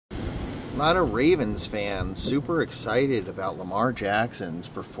A lot of Ravens fans super excited about Lamar Jackson's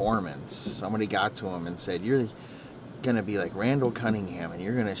performance. Somebody got to him and said, "You're going to be like Randall Cunningham, and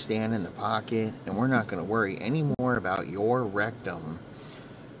you're going to stand in the pocket, and we're not going to worry anymore about your rectum."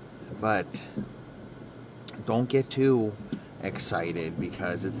 But don't get too excited,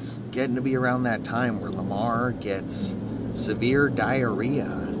 because it's getting to be around that time where Lamar gets severe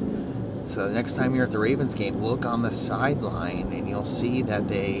diarrhea. So the next time you're at the Ravens game, look on the sideline and you'll see that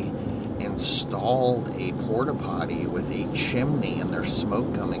they installed a porta potty with a chimney and there's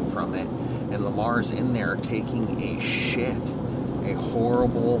smoke coming from it, and Lamar's in there taking a shit, a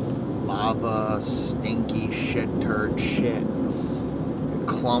horrible lava stinky shit,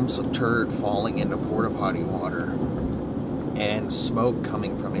 clumps of turd falling into porta potty water and smoke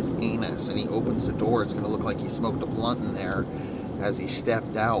coming from his anus. And he opens the door, it's going to look like he smoked a blunt in there as he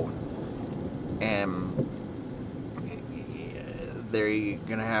stepped out. And they're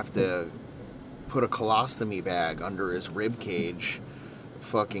gonna have to put a colostomy bag under his rib cage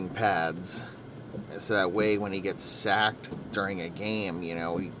fucking pads, so that way when he gets sacked during a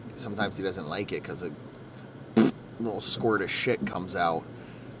game, sometimes he doesn't like it because a little squirt of shit comes out.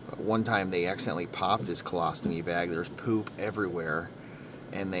 One time they accidentally popped his colostomy bag. There's poop everywhere,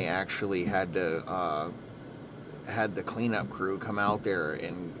 and they actually had to had the cleanup crew come out there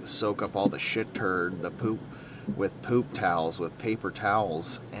and soak up all the shit turd, the poop, with poop towels, with paper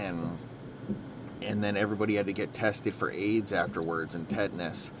towels, and then everybody had to get tested for AIDS afterwards and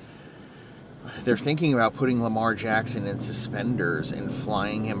tetanus. They're thinking about putting Lamar Jackson in suspenders and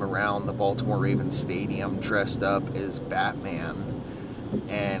flying him around the Baltimore Ravens stadium dressed up as Batman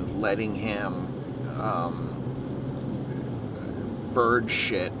and letting him bird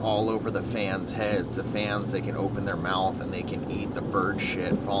shit all over the fans' heads. The fans, they can open their mouth and they can eat the bird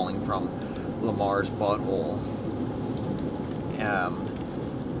shit falling from Lamar's butthole.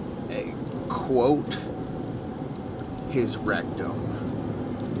 Quote his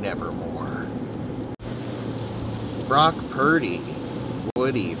rectum, nevermore. Brock Purdy,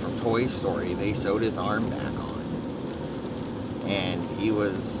 Woody from Toy Story, they sewed his arm back on, and he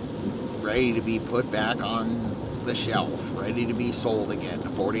was ready to be put back on the shelf, ready to be sold again to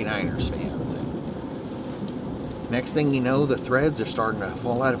 49ers fans. And next thing you know, the threads are starting to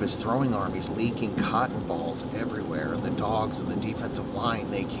fall out of his throwing arm. He's leaking cotton balls everywhere. The dogs and the defensive line,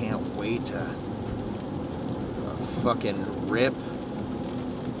 they can't wait to fucking rip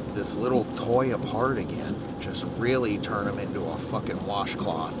this little toy apart again. Just really turn him into a fucking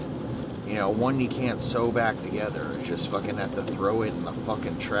washcloth. One you can't sew back together. Just fucking have to throw it in the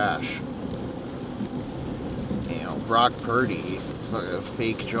fucking trash. Brock Purdy,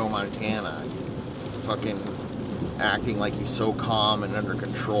 fake Joe Montana, fucking acting like he's so calm and under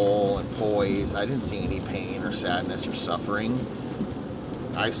control and poised. I didn't see any pain or sadness or suffering.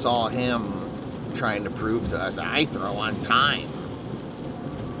 I saw him trying to prove to us, I throw on time.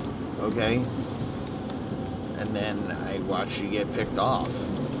 Okay? And then I watched you get picked off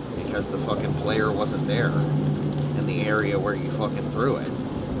because the fucking player wasn't there in the area where you fucking threw it.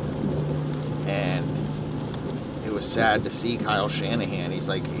 And it was sad to see Kyle Shanahan. He's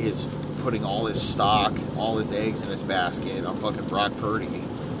putting all his stock, all his eggs in his basket on fucking Brock Purdy,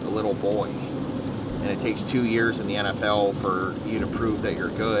 the little boy. And it takes 2 years in the NFL for you to prove that you're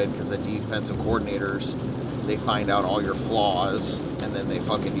good, because the defensive coordinators, they find out all your flaws and then they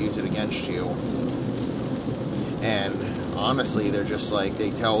fucking use it against you. And honestly, they're just like,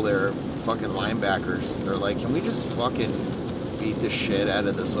 they tell their fucking linebackers, they're like, can we just fucking beat the shit out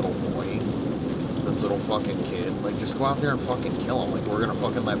of this little boy, this little fucking kid? Like, just go out there and fucking kill him. Like, we're gonna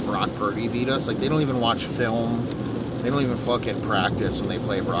fucking let Brock Purdy beat us? Like, they don't even watch film. They don't even fucking practice when they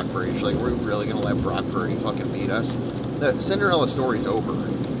play Brock Purdy. Like, we're really gonna let Brock Purdy fucking beat us? The Cinderella story's over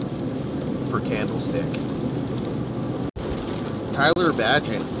for Candlestick. Tyler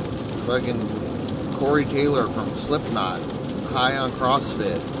Bagent, fucking Corey Taylor from Slipknot, high on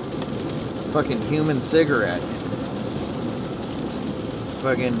CrossFit, fucking human cigarette,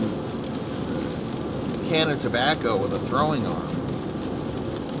 fucking can of tobacco with a throwing arm.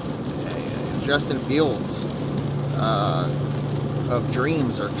 Justin Fields of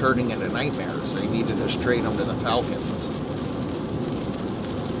dreams are turning into nightmares. They need to just trade him to the Falcons.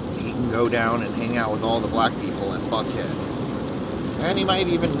 He can go down and hang out with all the black people in Buckhead. And he might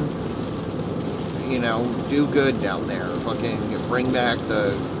even, do good down there. Fucking bring back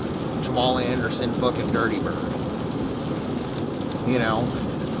the Jamal Anderson fucking Dirty Bird.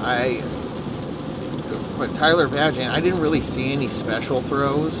 But Tyler Bagent, I didn't really see any special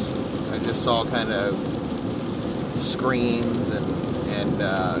throws. I just saw kind of screens and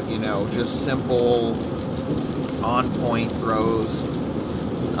just simple on-point throws.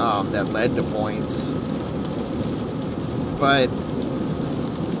 that led to points. But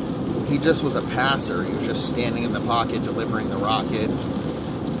he just was a passer. He was just standing in the pocket, delivering the rocket.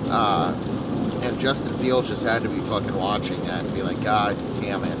 And Justin Fields just had to be fucking watching that and be like, God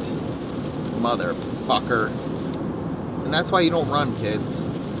damn it, motherfucker. And that's why you don't run, kids.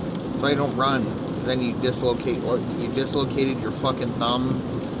 That's why you don't run. Because then you dislocated your fucking thumb.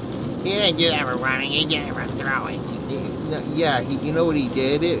 He didn't do that for running. He did it for throwing. Yeah, you know what he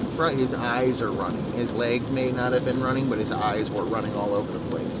did? His eyes are running. His legs may not have been running, but his eyes were running all over the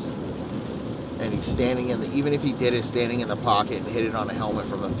place. And he's standing even if he did it standing in the pocket and hit it on a helmet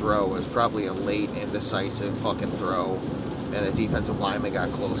from the throw, it was probably a late, indecisive fucking throw. And the defensive lineman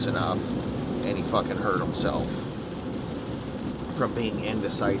got close enough, and he fucking hurt himself from being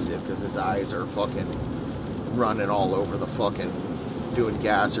indecisive because his eyes are fucking running all over the fucking, doing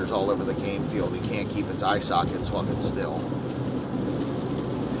gassers all over the game field. He can't keep his eye sockets fucking still.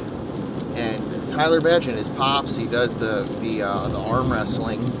 And Tyler Bagent, his pops, he does the arm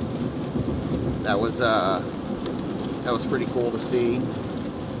wrestling. That was pretty cool to see.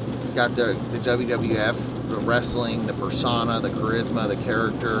 He's got the WWF, the wrestling, the persona, the charisma, the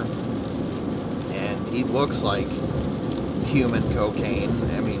character, and he looks like human cocaine.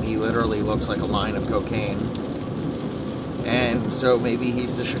 I mean, he literally looks like a line of cocaine. And so maybe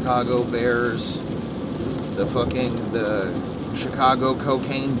he's the Chicago Bears, the Chicago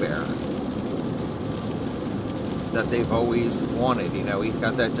cocaine bear that they've always wanted. You know, he's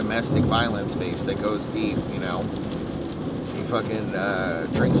got that domestic violence face that goes deep. You know, he fucking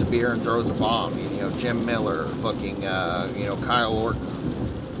drinks a beer and throws a bomb. You know, Jim Miller, fucking Kyle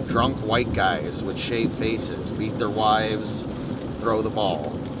Orton, drunk white guys with shaved faces beat their wives, throw the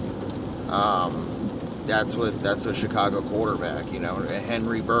ball. That's what Chicago quarterback. You know,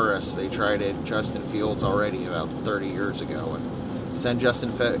 Henry Burris, they tried it. Justin Fields already about 30 years ago, and send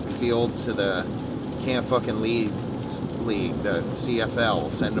Justin Fields to the can't fucking league, the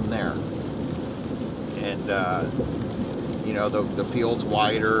CFL, send him there. And the field's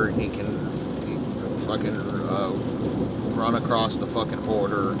wider, and he can fucking run across the fucking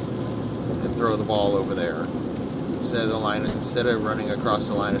border and throw the ball over there. Instead of running across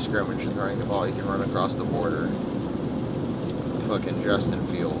the line of scrimmage and throwing the ball, he can run across the border. Fucking Justin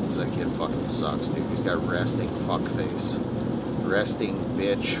Fields, that kid fucking sucks, dude. He's got resting fuckface. Resting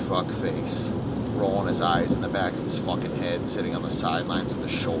bitch fuckface. Rolling his eyes in the back of his fucking head, sitting on the sidelines with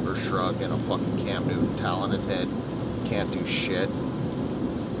his shoulders shrugged and a fucking Cam Newton towel on his head. Can't do shit.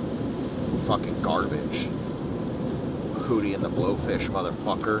 Fucking garbage. Hootie and the Blowfish,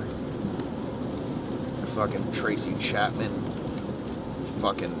 motherfucker. Fucking Tracy Chapman.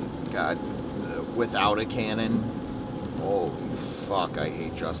 Fucking, God, without a cannon. Holy fuck, I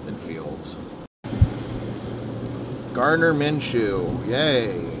hate Justin Fields. Gardner Minshew,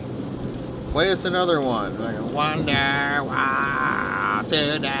 yay. Play us another one. I wonder why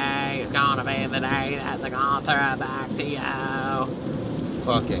today is gonna be the day that they're gonna throw it back to you.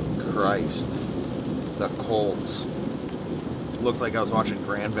 Fucking Christ. The Colts. Looked like I was watching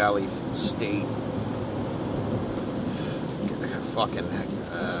Grand Valley State. Fucking,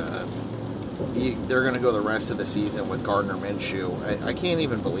 they're gonna go the rest of the season with Gardner Minshew. I can't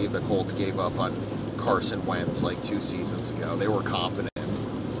even believe the Colts gave up on Carson Wentz like 2 seasons ago. They were confident.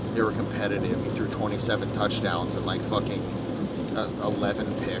 They were competitive. He threw 27 touchdowns and like fucking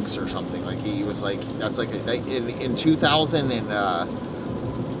 11 picks or something. Like he was like, that's like in 2000 and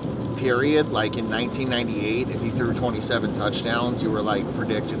period, like in 1998, if he threw 27 touchdowns, you were like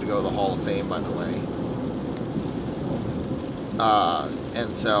predicted to go to the Hall of Fame, by the way.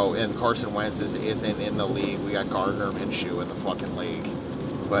 And Carson Wentz isn't in the league. We got Gardner Minshew in the fucking league,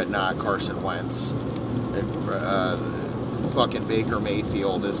 but not Carson Wentz. Fucking Baker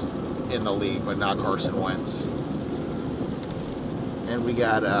Mayfield is in the league, but not Carson Wentz. And we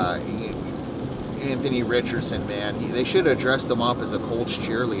got Anthony Richardson, man. They should have dressed him up as a Colts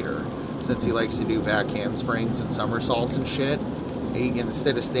cheerleader, since he likes to do back handsprings and somersaults and shit. He can,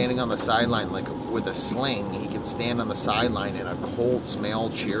 instead of standing on the sideline like with a sling, he can stand on the sideline in a Colts male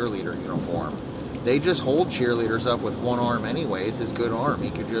cheerleader uniform. They just hold cheerleaders up with one arm anyways, his good arm. He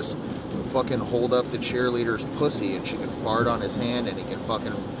could just fucking hold up the cheerleader's pussy and she can fart on his hand and he can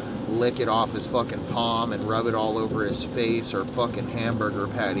fucking lick it off his fucking palm and rub it all over his face or fucking hamburger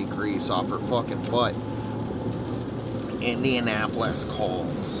patty grease off her fucking butt. Indianapolis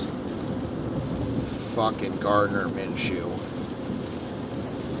Colts. Fucking Gardner Minshew.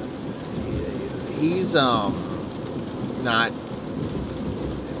 He's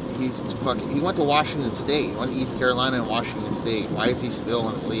he went to Washington State. He went to East Carolina and Washington State. Why is he still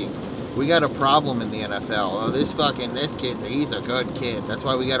in the league? We got a problem in the NFL. Oh, this kid's, he's a good kid. That's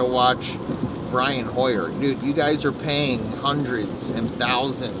why we got to watch Brian Hoyer. Dude, you guys are paying hundreds and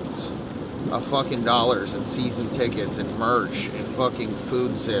thousands of fucking dollars in season tickets and merch and fucking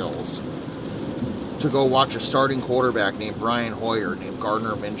food sales to go watch a starting quarterback named Brian Hoyer, named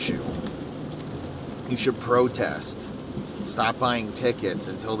Gardner Minshew. You should protest. Stop buying tickets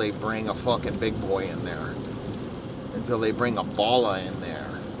until they bring a fucking big boy in there. Until they bring a balla in there.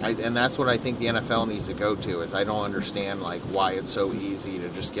 And that's what I think the NFL needs to go to, is I don't understand like why it's so easy to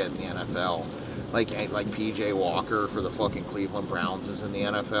just get in the NFL. Like PJ Walker for the fucking Cleveland Browns is in the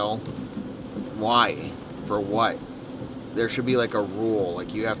NFL. Why? For what? There should be like a rule.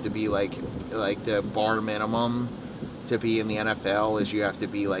 Like you have to be like the bar minimum to be in the NFL is you have to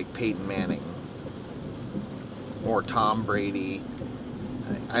be like Peyton Manning or Tom Brady.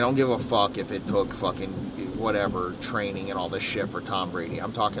 I don't give a fuck if it took fucking whatever training and all this shit for Tom Brady.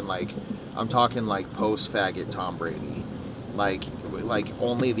 I'm talking like post faggot Tom Brady. Like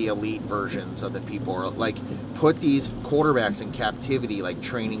only the elite versions of the people are like, put these quarterbacks in captivity, like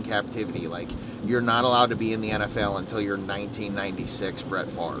training captivity. Like you're not allowed to be in the NFL until you're 1996 Brett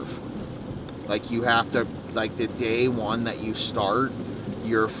Favre. Like you have to, like the day one that you start,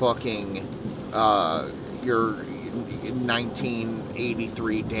 you're fucking you're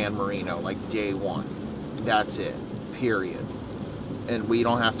 1983 Dan Marino, like day one. That's it. Period. And we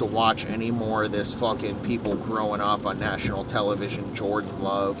don't have to watch any more of this fucking people growing up on national television, Jordan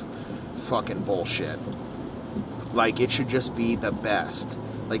Love, fucking bullshit. Like, it should just be the best.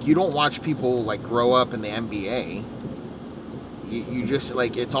 Like, you don't watch people, like, grow up in the NBA. You just,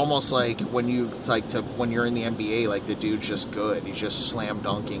 like, it's almost like when you're in the NBA, like, the dude's just good. He's just slam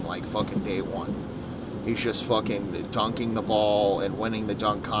dunking, like, fucking day one. He's just fucking dunking the ball and winning the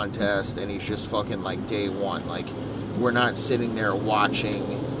dunk contest, and he's just fucking, like, day one. Like, we're not sitting there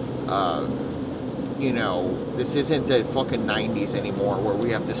watching, this isn't the fucking 90s anymore where we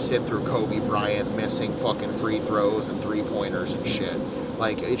have to sit through Kobe Bryant missing fucking free throws and three-pointers and shit.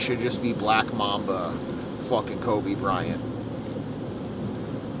 Like, it should just be Black Mamba fucking Kobe Bryant.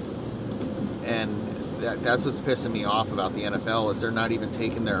 And that's what's pissing me off about the NFL is they're not even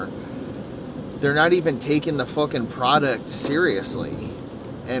taking the fucking product seriously.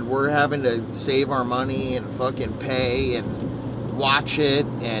 And we're having to save our money and fucking pay and watch it,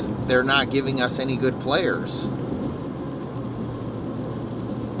 and they're not giving us any good players.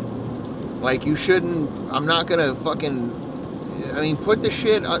 Like, you shouldn't, I'm not gonna fucking, I mean, put the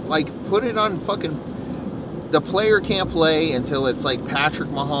shit, put it on fucking, the player can't play until it's like Patrick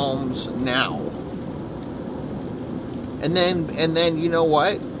Mahomes now. And then, you know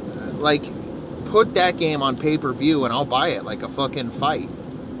what? Like, put that game on pay-per-view and I'll buy it like a fucking fight.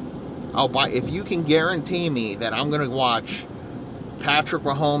 If you can guarantee me that I'm going to watch Patrick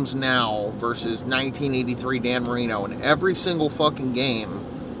Mahomes now versus 1983 Dan Marino, and every single fucking game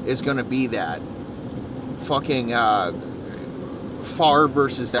is going to be that. Fucking Favre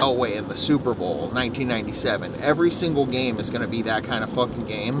versus Elway in the Super Bowl 1997. Every single game is going to be that kind of fucking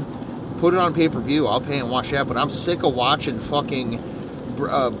game. Put it on pay-per-view. I'll pay and watch that, but I'm sick of watching fucking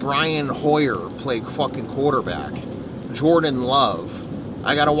Brian Hoyer play fucking quarterback. Jordan Love.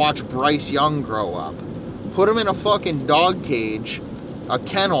 I gotta watch Bryce Young grow up. Put him in a fucking dog cage, a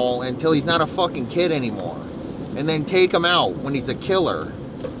kennel, until he's not a fucking kid anymore. And then take him out when he's a killer.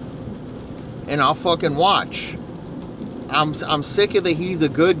 And I'll fucking watch. I'm sick of the he's a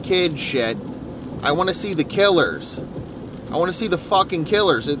good kid shit. I want to see the killers. I want to see the fucking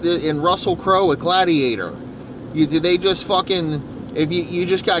killers. In Russell Crowe, a Gladiator. They just fucking... If you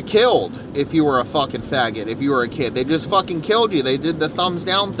just got killed if you were a fucking faggot, if you were a kid. They just fucking killed you. They did the thumbs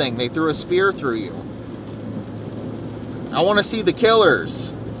down thing. They threw a spear through you. I want to see the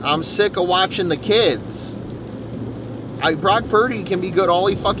killers. I'm sick of watching the kids. Brock Purdy can be good all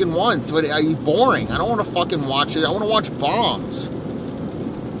he fucking wants, but he's boring. I don't want to fucking watch it. I want to watch bombs.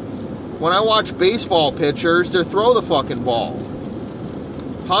 When I watch baseball pitchers, they throw the fucking ball.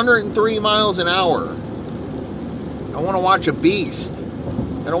 103 miles an hour. I want to watch a beast.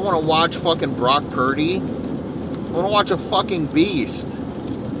 I don't want to watch fucking Brock Purdy. I want to watch a fucking beast.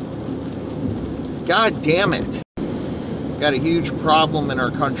 God damn it. Got a huge problem in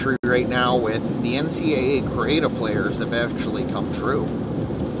our country right now with the NCAA creative players that have actually come true.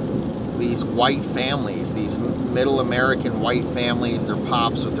 These white families, these middle American white families, their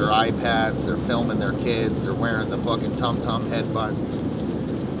pops with their iPads, they're filming their kids, they're wearing the fucking tum-tum headbands,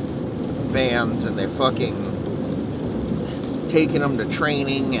 bands, and they're fucking taking them to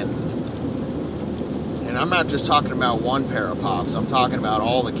training, and I'm not just talking about one pair of pops, I'm talking about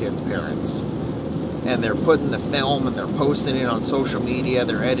all the kids' parents. and they're putting the film and they're posting it on social media.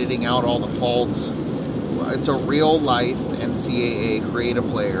 They're editing out all the faults. It's a real life NCAA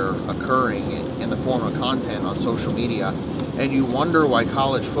create-a-player occurring in the form of content on social media, and you wonder why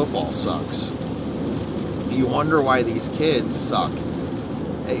college football sucks. You wonder why these kids suck,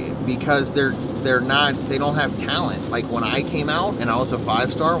 because they don't have talent. Like when I came out and I was a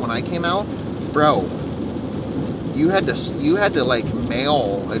 5-star, when I came out, bro, you had to like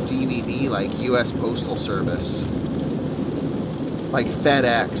mail a DVD like US Postal Service, like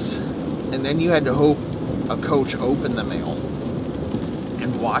FedEx, and then you had to hope a coach opened the mail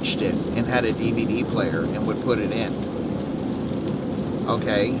and watched it and had a DVD player and would put it in.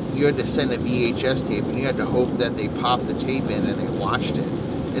 Okay, you had to send a VHS tape and you had to hope that they popped the tape in and they watched it,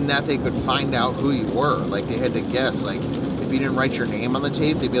 and that they could find out who you were. Like they had to guess. Like if you didn't write your name on the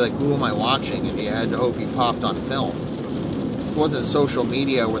tape, they'd be like, who am I watching? And you had to hope you popped on film. It wasn't social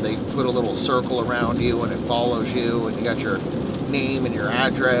media where they put a little circle around you and it follows you and you got your name and your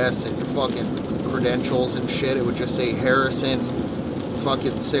address and your fucking credentials and shit. It would just say Harrison,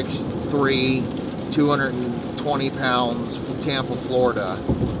 fucking 6'3", 220 pounds, Tampa, Florida.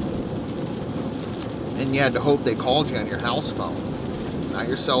 And you had to hope they called you on your house phone, not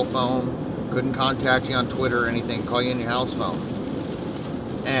your cell phone. Couldn't contact you on Twitter or anything. Call you on your house phone.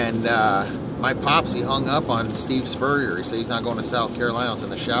 And my pops, he hung up on Steve Spurrier. He said he's not going to South Carolina. I was in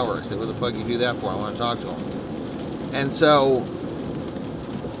the shower. I said, what the fuck you do that for? I want to talk to him. And so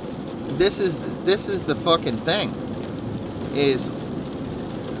this is the fucking thing, is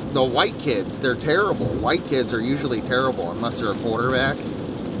the white kids, they're terrible. White kids are usually terrible unless they're a quarterback,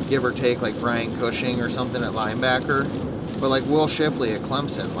 give or take, like Brian Cushing or something at linebacker. But like Will Shipley at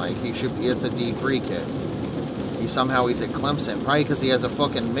Clemson, like it's a D3 kid. He's at Clemson, probably because he has a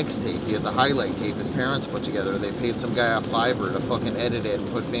fucking mixtape. He has a highlight tape his parents put together. They paid some guy off Fiverr to fucking edit it and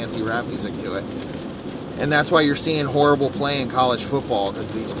put fancy rap music to it. And that's why you're seeing horrible play in college football,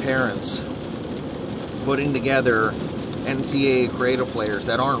 because these parents putting together NCAA creative players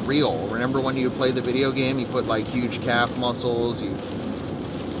that aren't real. Remember when you play the video game, you put like huge calf muscles, you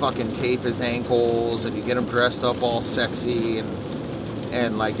fucking tape his ankles, and you get him dressed up all sexy,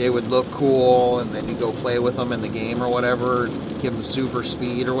 and like they would look cool, and then you go play with them in the game or whatever, give them super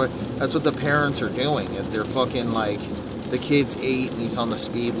speed or what. That's what the parents are doing, is they're fucking like, the kid's 8 and he's on the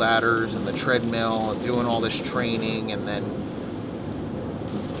speed ladders and the treadmill and doing all this training, and then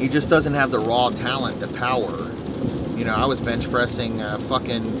he just doesn't have the raw talent, the power. You know, I was bench pressing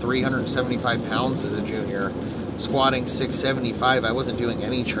fucking 375 pounds as a junior, squatting 675. I wasn't doing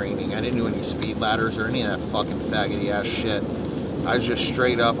any training. I didn't do any speed ladders or any of that fucking faggoty ass shit. I was just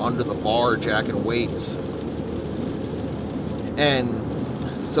straight up under the bar jacking weights. And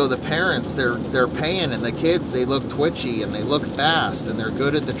so the parents, they're paying, and the kids, they look twitchy and they look fast and they're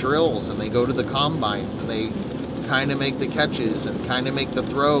good at the drills, and they go to the combines and they kind of make the catches and kind of make the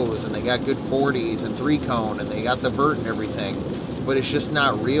throws, and they got good 40s and 3-cone and they got the vert and everything, but it's just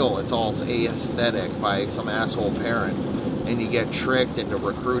not real. It's all aesthetic by some asshole parent, and you get tricked into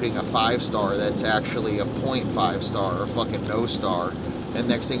recruiting a 5-star that's actually a 0.5 star or fucking no star, and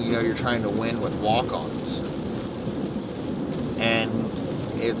next thing you know, you're trying to win with walk-ons. And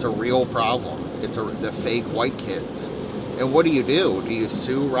it's a real problem. It's the fake white kids. And what do? Do you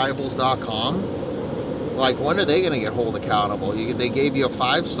sue Rivals.com? Like, when are they going to get held accountable? They gave you a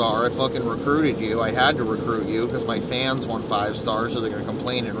 5-star. I fucking recruited you. I had to recruit you because my fans want 5 stars, so they're going to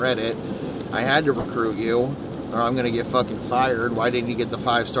complain in Reddit. I had to recruit you, or I'm going to get fucking fired. Why didn't you get the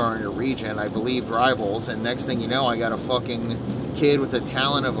 5-star in your region? I believed Rivals, and next thing you know, I got a fucking kid with the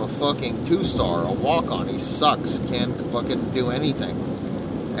talent of a fucking 2-star, a walk-on. He sucks. Can't fucking do anything.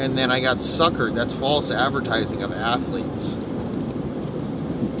 And then I got suckered. That's false advertising of athletes.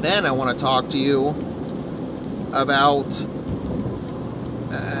 Then I want to talk to you about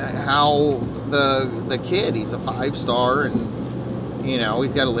how the kid, he's a 5-star, and you know,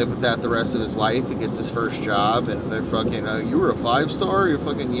 he's got to live with that the rest of his life. He gets his first job, and they're fucking, you were a 5-star? You're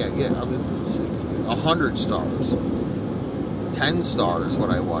fucking, yeah, I was 100 stars. 10 stars, what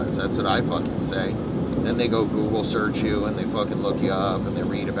I was. That's what I fucking say. Then they go Google search you, and they fucking look you up, and they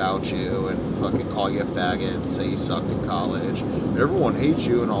read about you, and fucking call you a faggot, and say you sucked in college. Everyone hates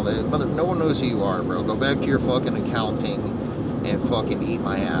you and all that. No one knows who you are, bro. Go back to your fucking accounting and fucking eat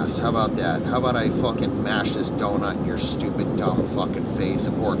my ass. How about that? How about I fucking mash this donut in your stupid, dumb fucking face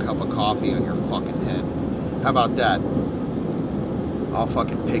and pour a cup of coffee on your fucking head? How about that? I'll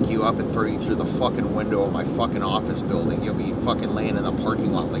fucking pick you up and throw you through the fucking window of my fucking office building. You'll be fucking laying in the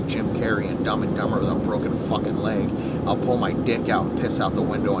parking lot like Jim Carrey and Dumb and Dumber with a broken fucking leg. I'll pull my dick out and piss out the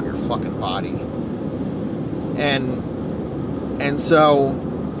window on your fucking body. And so,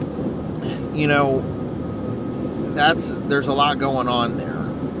 you know, there's a lot going on there.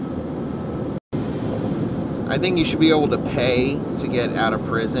 I think you should be able to pay to get out of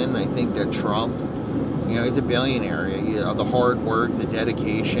prison. I think that Trump, he's a billionaire. The hard work, the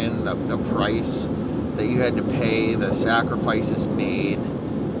dedication, the price that you had to pay, the sacrifices made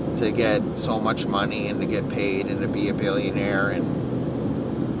to get so much money and to get paid and to be a billionaire. And,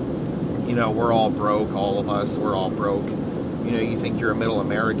 we're all broke, all of us, we're all broke. You think you're a middle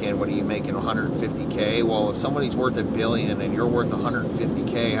American, what are you making, 150K? Well, if somebody's worth $1 billion and you're worth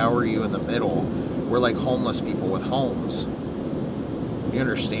 150K, how are you in the middle? We're like homeless people with homes. You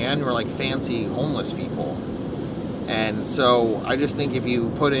understand? We're like fancy homeless people. And so I just think if you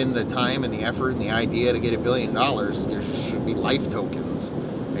put in the time and the effort and the idea to get $1 billion, there should be life tokens.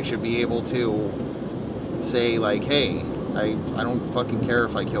 They should be able to say, like, hey, I don't fucking care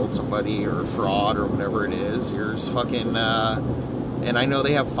if I killed somebody or fraud or whatever it is. Here's fucking, and I know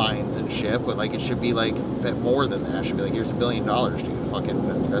they have fines and shit, but like it should be like a bit more than that. It should be like, here's $1 billion, dude. Fucking,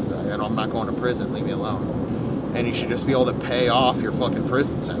 and I'm not going to prison. Leave me alone. And you should just be able to pay off your fucking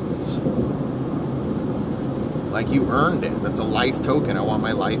prison sentence. Like, you earned it. That's a life token. I want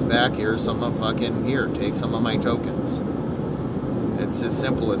my life back. Here's some of fucking, here, take some of my tokens. It's as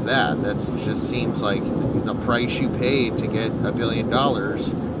simple as that. That just seems like the price you paid to get $1 billion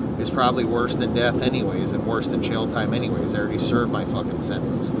is probably worse than death anyways, and worse than jail time anyways. I already served my fucking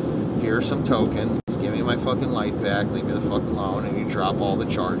sentence. Here's some tokens. Give me my fucking life back. Leave me the fuck alone. And you drop all the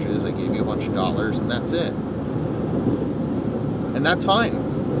charges. I gave you a bunch of dollars, and that's it. And that's fine.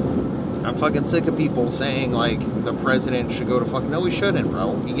 I'm fucking sick of people saying, like, the president should go to fucking... No, he shouldn't,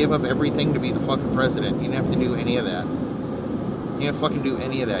 bro. He gave up everything to be the fucking president. He didn't have to do any of that. You didn't fucking do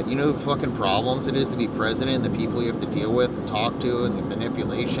any of that. You know the fucking problems it is to be president, the people you have to deal with and talk to, and the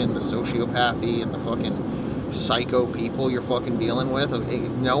manipulation, the sociopathy, and the fucking psycho people you're fucking dealing with?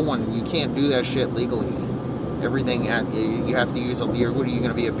 No one... You can't do that shit legally. Everything... You have to use a... What are you going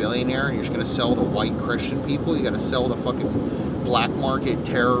to be, a billionaire? And you're just going to sell to white Christian people? You got to sell to fucking... black market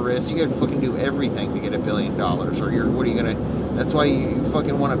terrorists. You gotta fucking do everything to get $1 billion. Or what are you gonna... That's why you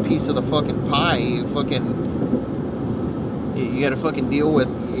fucking want a piece of the fucking pie. You gotta fucking deal with,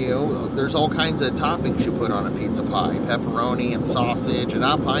 there's all kinds of toppings you put on a pizza pie. Pepperoni and sausage and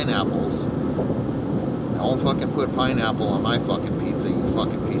not pineapples. Don't fucking put pineapple on my fucking pizza, you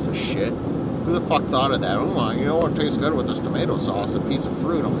fucking piece of shit. Who the fuck thought of that? Oh, it tastes good with this tomato sauce, a piece of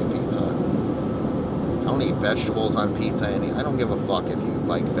fruit on my pizza. I don't eat vegetables on pizza. I don't give a fuck if you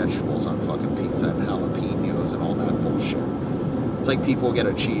like vegetables on fucking pizza and jalapenos and all that bullshit. It's like people get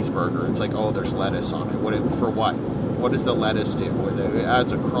a cheeseburger. It's like, oh, there's lettuce on it. For what? What does the lettuce do? It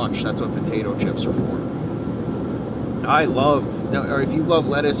adds a crunch. That's what potato chips are for. Or if you love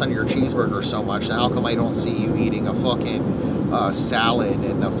lettuce on your cheeseburger so much, then how come I don't see you eating a fucking salad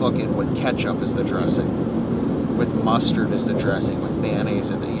and a fucking with ketchup as the dressing, with mustard as the dressing, with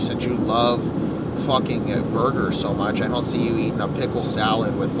mayonnaise? And you said you love fucking burgers so much. I don't see you eating a pickle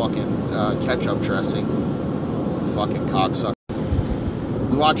salad with fucking ketchup dressing. Fucking cocksucker. I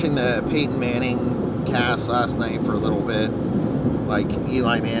was watching the Peyton Manning cast last night for a little bit. Like,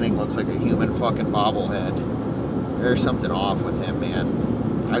 Eli Manning looks like a human fucking bobblehead. There's something off with him,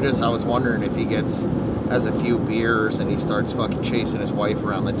 man. I was wondering if he has a few beers and he starts fucking chasing his wife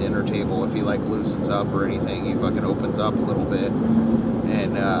around the dinner table, if he like loosens up or anything. He fucking opens up a little bit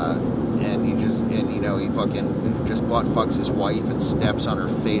and he fucking just butt fucks his wife and steps on her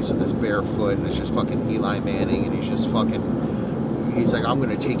face with his bare foot, and it's just fucking Eli Manning, and he's like, I'm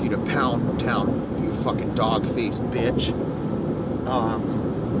gonna take you to Pound Town, you fucking dog-faced bitch.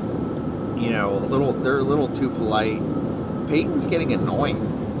 They're a little too polite. Peyton's getting annoying.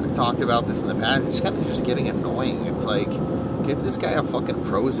 I've talked about this in the past. It's kind of just getting annoying. It's like, get this guy a fucking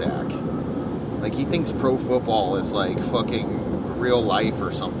Prozac. Like, he thinks pro football is like fucking real life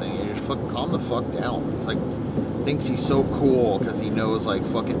or something. You just fucking calm the fuck down. He's like, thinks he's so cool because he knows, like,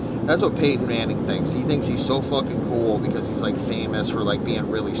 fucking... That's what Peyton Manning thinks. He thinks he's so fucking cool because he's, like, famous for, like, being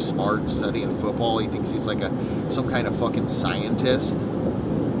really smart and studying football. He thinks he's, like, some kind of fucking scientist.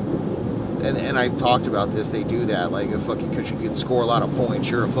 And I've talked about this. They do that, like, because you can score a lot of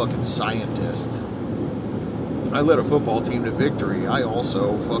points, you're a fucking scientist. I led a football team to victory. I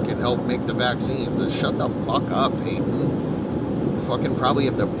also fucking helped make the vaccines. Shut the fuck up, Peyton. You fucking probably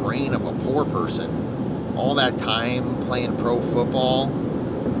have the brain of a poor person. All that time playing pro football,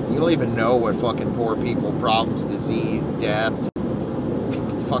 you don't even know what fucking poor people, problems, disease, death,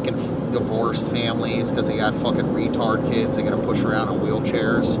 fucking divorced families because they got fucking retard kids they gotta push around in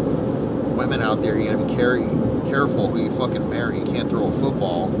wheelchairs. Women out there, you gotta be careful who you fucking marry. You can't throw a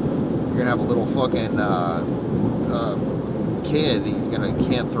football. You're gonna have a little fucking kid.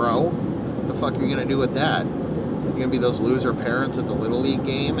 Can't throw. What the fuck are you gonna do with that? You're gonna be those loser parents at the Little League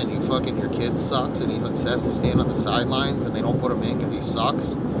game, and your kid sucks, and he has to stand on the sidelines, and they don't put him in because he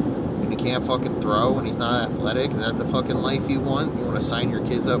sucks, and he can't fucking throw, and he's not athletic. Is that the fucking life you want? You want to sign your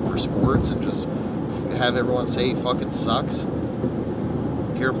kids up for sports and just have everyone say he fucking sucks?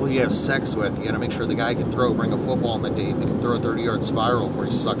 Careful who you have sex with. You gotta make sure the guy can throw. Bring a football on the date. Make him throw a 30-yard spiral before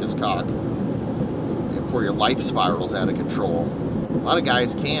you suck his cock. Before your life spirals out of control. A lot of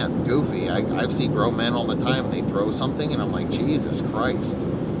guys can't. Goofy. I've seen grown men all the time. They throw something, and I'm like, Jesus Christ.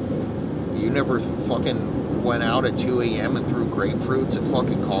 You never fucking went out at 2 a.m. and threw grapefruits at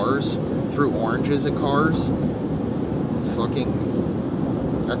fucking cars? Threw oranges at cars? It's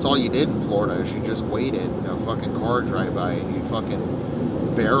fucking... That's all you did in Florida, is you just waited and a fucking car drive by, and you fucking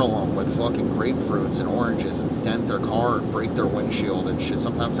barrel them with fucking grapefruits and oranges and dent their car and break their windshield and shit.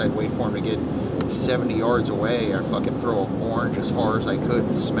 Sometimes I'd wait for them to get 70 yards away. I'd fucking throw an orange as far as I could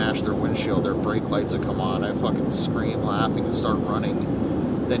and smash their windshield. Their brake lights would come on. I'd fucking scream laughing and start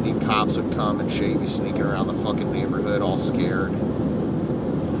running. Then the cops would come and shit. You'd be sneaking around the fucking neighborhood all scared.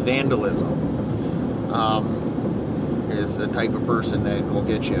 Vandalism is the type of person that will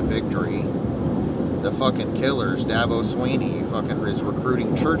get you a victory. The fucking killers, Dabo Swinney, fucking is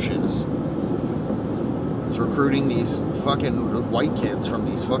recruiting churches. He's recruiting these fucking white kids from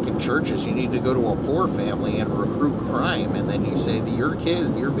these fucking churches. You need to go to a poor family and recruit crime, and then you say that your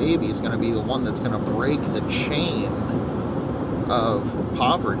kid, your baby, is going to be the one that's going to break the chain of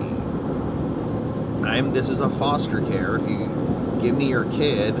poverty. This is a foster care. If you give me your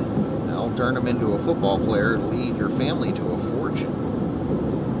kid, I'll turn him into a football player to lead your family to a fortune.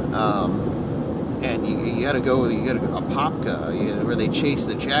 And you gotta go a Popka, where they chase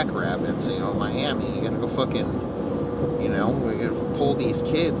the jackrabbits, Miami. You gotta go fucking, we gotta pull these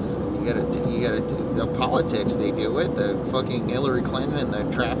kids. You gotta, the politics, they do it. The fucking Hillary Clinton and the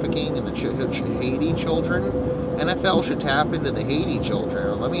trafficking and the Haiti children. NFL should tap into the Haiti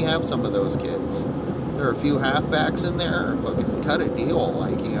children. Let me have some of those kids. There are a few halfbacks in there. Fucking cut a deal,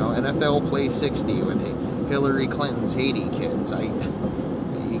 NFL play 60 with Hillary Clinton's Haiti kids.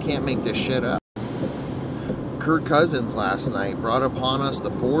 You can't make this shit up. Kirk Cousins last night brought upon us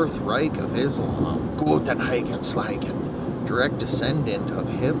the Fourth Reich of Islam. Guten Heigenschleichen. Direct descendant of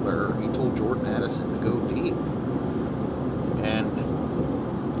Hitler. He told Jordan Addison to go deep. And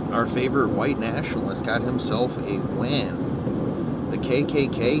our favorite white nationalist got himself a win. The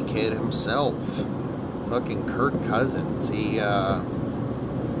KKK kid himself. Fucking Kirk Cousins. He had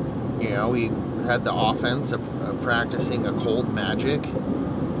the offense of practicing occult magic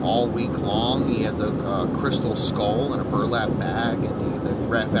all week long. He has a crystal skull in a burlap bag, and the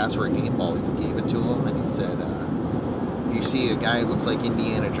ref asked for a game ball. He gave it to him, and he said, if you see a guy who looks like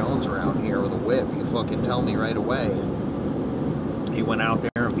Indiana Jones around here with a whip, you fucking tell me right away. And he went out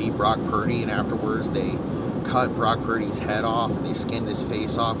there and beat Brock Purdy, and afterwards they cut Brock Purdy's head off, and they skinned his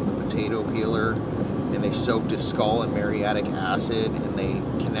face off with a potato peeler, and they soaked his skull in muriatic acid, and they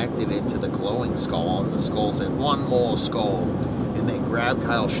connected it to the glowing skull, and the skull said, "One more skull." And they grabbed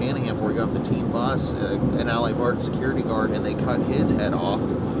Kyle Shanahan before he got off the team bus, an Ally Barton security guard, and they cut his head off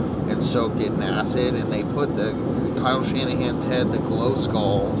and soaked it in acid, and they put Kyle Shanahan's head, the glow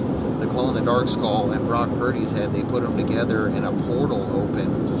in the dark skull, and Brock Purdy's head, they put them together, and a portal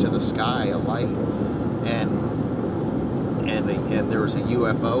opened to the sky, a light, and there was a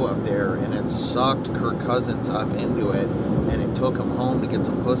UFO up there, and it sucked Kirk Cousins up into it, and it took him home to get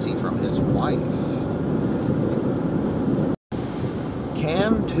some pussy from his wife.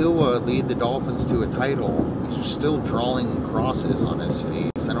 Can Tua lead the Dolphins to a title? He's still drawing crosses on his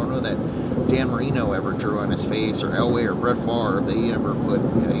face. I don't know that Dan Marino ever drew on his face, or Elway or Brett Favre. They ever put,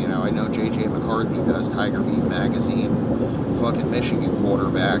 I know J.J. McCarthy does, Tiger Beat Magazine, fucking Michigan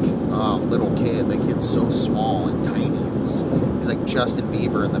quarterback, little kid. The kid's so small and tiny. He's like Justin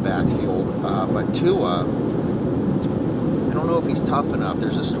Bieber in the backfield. But Tua, I don't know if he's tough enough.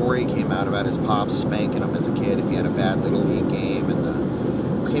 There's a story came out about his pops spanking him as a kid if he had a bad Little League game, and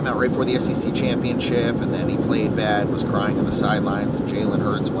came out right before the SEC championship, and then he played bad and was crying on the sidelines, and Jalen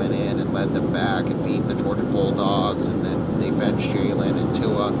Hurts went in and led them back and beat the Georgia Bulldogs, and then they benched Jalen, and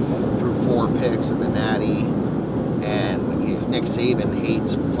Tua threw 4 picks in the Natty, and Nick Saban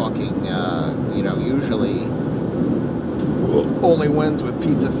hates fucking, usually only wins with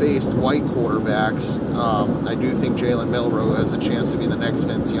pizza-faced white quarterbacks. I do think Jalen Milroe has a chance to be the next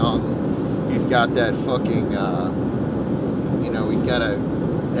Vince Young. He's got that fucking, he's got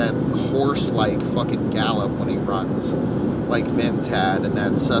that horse-like fucking gallop when he runs, like Vince had, and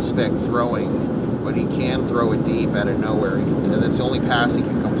that suspect throwing, but he can throw it deep out of nowhere. That's the only pass he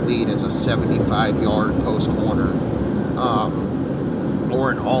can complete is a 75-yard post corner,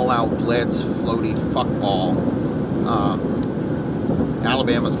 or an all-out blitz floaty fuckball.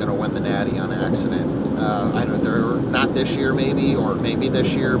 Alabama's going to win the Natty on accident. I don't. They're not this year, maybe, or maybe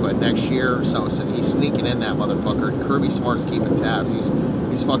this year, but next year. So he's sneaking in that motherfucker. Kirby Smart's keeping tabs. He's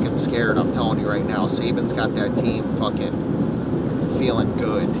fucking scared. I'm telling you right now. Saban's got that team fucking feeling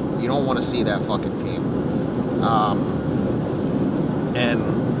good. You don't want to see that fucking team.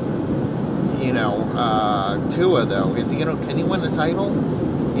 And you know, Tua though, is he gonna? Can he win the title?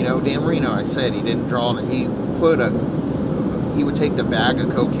 You know, Dan Marino. I said he didn't draw. He would take the bag of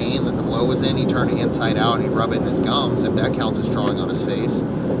cocaine that the blow was in, he'd turn it inside out, and he'd rub it in his gums, if that counts as drawing on his face.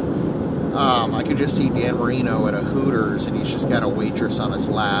 I could just see Dan Marino at a Hooters, and he's just got a waitress on his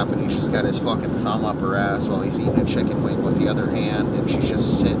lap, and he's just got his fucking thumb up her ass while he's eating a chicken wing with the other hand, and she's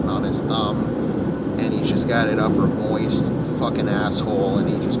just sitting on his thumb, and he's just got it up her moist fucking asshole, and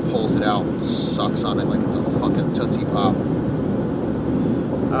he just pulls it out and sucks on it like it's a fucking Tootsie Pop.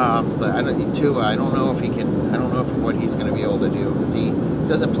 But I don't know if he can. I don't know what he's going to be able to do, because he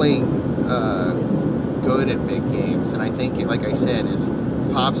doesn't play good in big games. And I think, like I said, his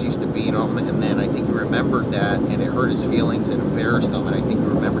pops used to beat him, and then I think he remembered that, and it hurt his feelings and embarrassed him. And I think he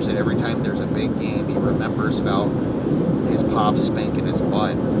remembers it every time there's a big game. He remembers about his pops spanking his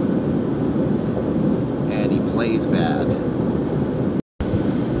butt, and he plays bad.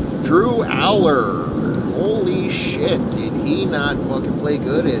 Drew Aller. Holy shit, did he not fucking play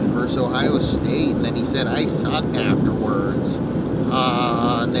good versus Ohio State? And then he said, I sucked afterwards.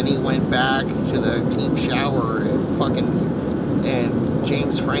 And then he went back to the team shower and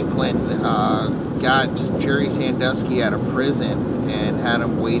James Franklin got Jerry Sandusky out of prison and had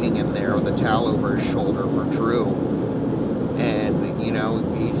him waiting in there with a towel over his shoulder for Drew. And, you know,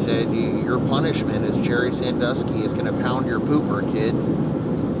 he said, your punishment is Jerry Sandusky is going to pound your pooper, kid.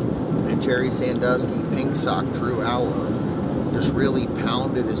 Jerry Sandusky pink socked Drew Aller, just really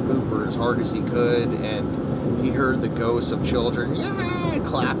pounded his pooper as hard as he could, and he heard the ghosts of children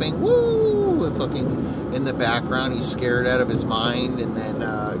clapping, woo, fucking in the background. He's scared out of his mind. And then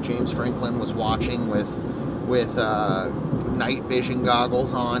James Franklin was watching with night vision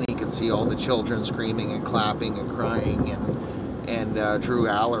goggles on. He could see all the children screaming and clapping and crying, and Drew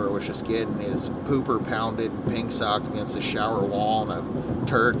Aller was just getting his pooper pounded and pink socked against the shower wall, and a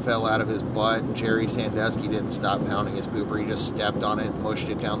turd fell out of his butt, and Jerry Sandusky didn't stop pounding his pooper. He just stepped on it and mushed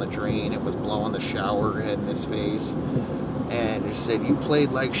it down the drain. It was blowing the shower head in his face, and he said, you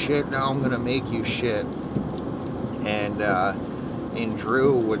played like shit, now I'm gonna make you shit. And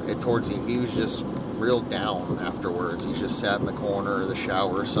Drew, he was just real down afterwards. He just sat in the corner of the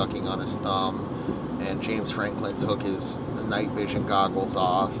shower sucking on his thumb, and James Franklin took his night vision goggles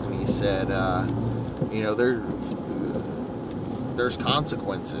off, and he said, you know, there's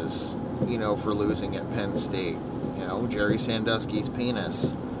consequences, you know, for losing at Penn State. You know, Jerry Sandusky's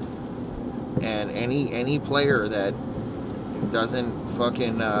penis. And any player that doesn't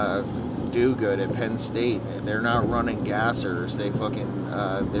fucking do good at Penn State, they're not running gassers. They fucking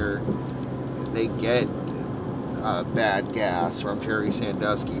they get bad gas from Jerry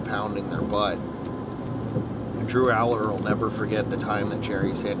Sandusky pounding their butt. Drew Aller will never forget the time that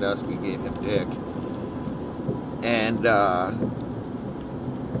Jerry Sandusky gave him dick. And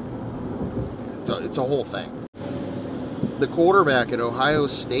it's a whole thing. The quarterback at Ohio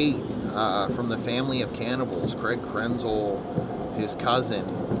State, from the family of cannibals, Craig Krenzel, his cousin,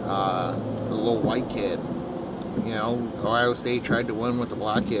 the little white kid. You know, Ohio State tried to win with the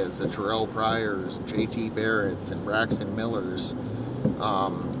black kids, the Terrell Pryors, J.T. Barretts, and Braxton Millers.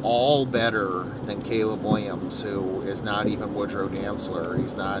 All better than Caleb Williams, who is not even Woodrow Dantzler.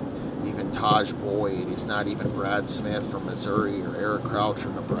 He's not even Taj Boyd. He's not even Brad Smith from Missouri or Eric Crouch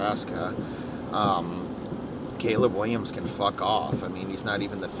from Nebraska. Caleb Williams can fuck off. I mean, he's not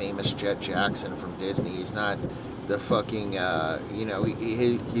even the famous Jet Jackson from Disney. He's not the fucking, you know,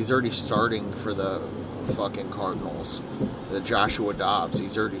 he's already starting for the fucking Cardinals. The Joshua Dobbs,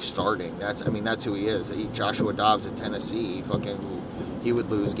 he's already starting. That's who he is. Joshua Dobbs at Tennessee, he would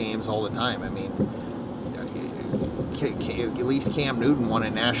lose games all the time. I mean, at least Cam Newton won a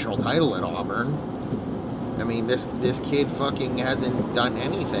national title at Auburn. I mean, this kid fucking hasn't done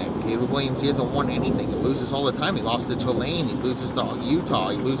anything. Caleb Williams, he hasn't won anything. He loses all the time. He lost to Tulane. He loses to Utah.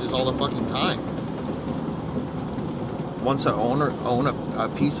 He loses all the fucking time. Wants to own a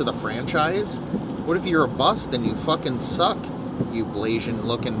piece of the franchise? What if you're a bust and you fucking suck, you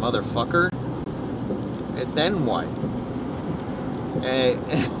Blasian-looking motherfucker? And then what?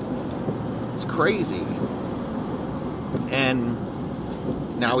 It's crazy. And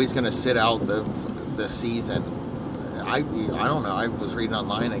now he's going to sit out the season. I don't know. I was reading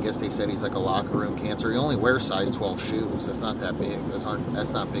online. I guess they said he's like a locker room cancer. He only wears size 12 shoes. That's not that big.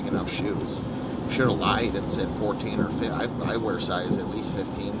 That's not big enough shoes. Should have lied and said 14 or 15. I wear size at least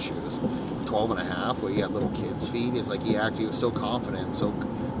 15 shoes. 12 and a half, where you got little kids' feet. Is like he was so confident,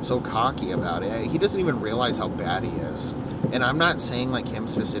 so cocky about it. He doesn't even realize how bad he is. And I'm not saying like him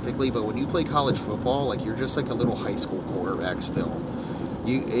specifically, but when you play college football, like you're just like a little high school quarterback still.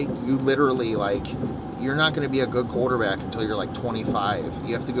 You literally like, you're not going to be a good quarterback until you're like 25.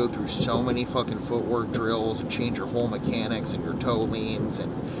 You have to go through so many fucking footwork drills and change your whole mechanics and your toe leans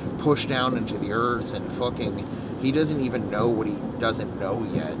and push down into the earth and fucking, he doesn't even know what he doesn't know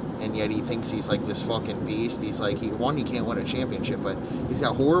yet, and yet he thinks he's like this fucking beast. He's like, you can't win a championship, but he's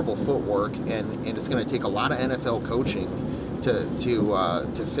got horrible footwork, and it's going to take a lot of NFL coaching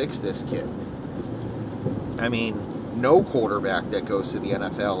to fix this kid. I mean, no quarterback that goes to the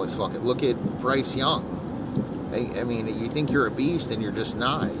NFL is fucking. Look at Bryce Young. I mean, you think you're a beast and you're just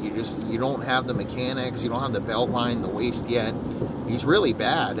not. You don't have the mechanics. You don't have the belt line, the waist yet. He's really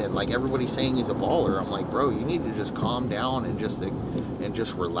bad, and like everybody's saying he's a baller. I'm like, bro, you need to just calm down and just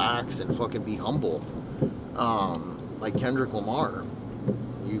relax and fucking be humble. Like Kendrick Lamar,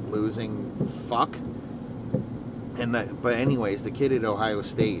 you losing fuck. But anyways, the kid at Ohio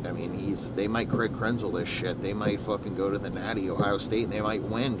State, I mean, they might Craig Krenzel this shit. They might fucking go to the Natty Ohio State and they might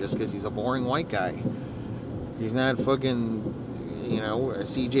win just because he's a boring white guy. He's not fucking,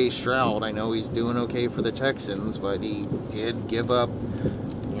 CJ Stroud. I know he's doing okay for the Texans, but he did give up,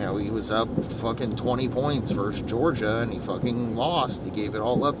 he was up fucking 20 points versus Georgia and he fucking lost. He gave it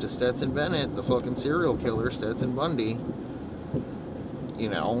all up to Stetson Bennett, the fucking serial killer, Stetson Bundy.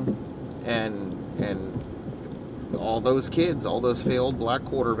 And all those kids, all those failed black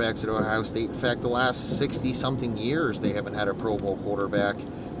quarterbacks at Ohio State. In fact, the last 60-something years, they haven't had a Pro Bowl quarterback.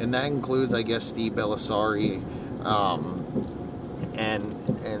 And that includes, I guess, Steve Belisari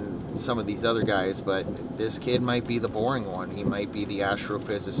and some of these other guys. But this kid might be the boring one. He might be the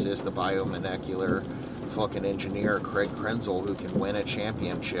astrophysicist, the biomolecular fucking engineer, Craig Krenzel, who can win a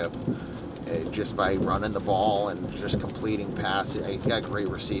championship just by running the ball and just completing passes. He's got a great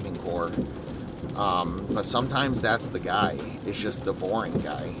receiving core. But sometimes that's the guy. It's just the boring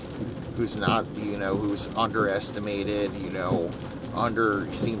guy who's not, who's underestimated,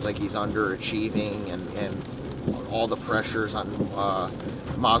 seems like he's underachieving, and all the pressures on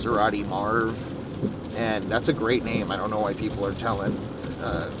Maserati Marv. And that's a great name. I don't know why people are trying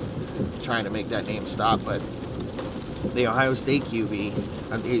to make that name stop, but the Ohio State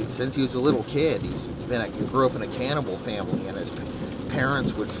QB, since he was a little kid, he grew up in a cannibal family, and his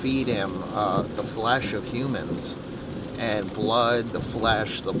parents would feed him the flesh of humans and blood, the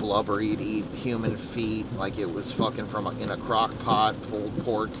flesh, the blubber. He'd eat human feet like it was fucking in a crock pot, pulled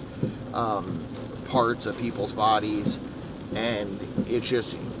pork, parts of people's bodies, and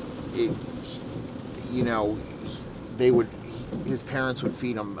his parents would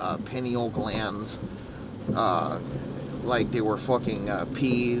feed him pineal glands like they were fucking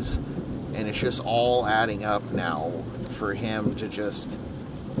peas, and it's just all adding up now for him to just,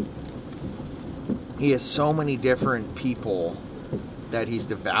 he has so many different people that he's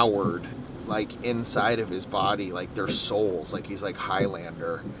devoured, like inside of his body, like their souls, like he's like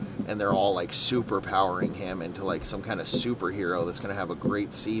Highlander, and they're all like super powering him into like some kind of superhero that's going to have a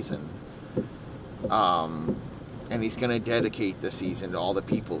great season, and he's going to dedicate the season to all the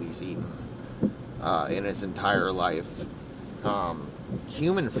people he's eaten in his entire life.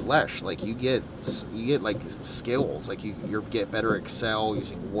 Human flesh, like you get like skills, like you get better Excel,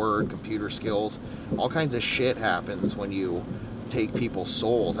 using Word, computer skills. All kinds of shit happens when you take people's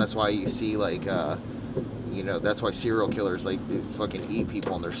souls. That's why you see like that's why serial killers like fucking eat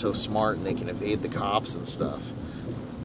people, and they're so smart and they can evade the cops and stuff.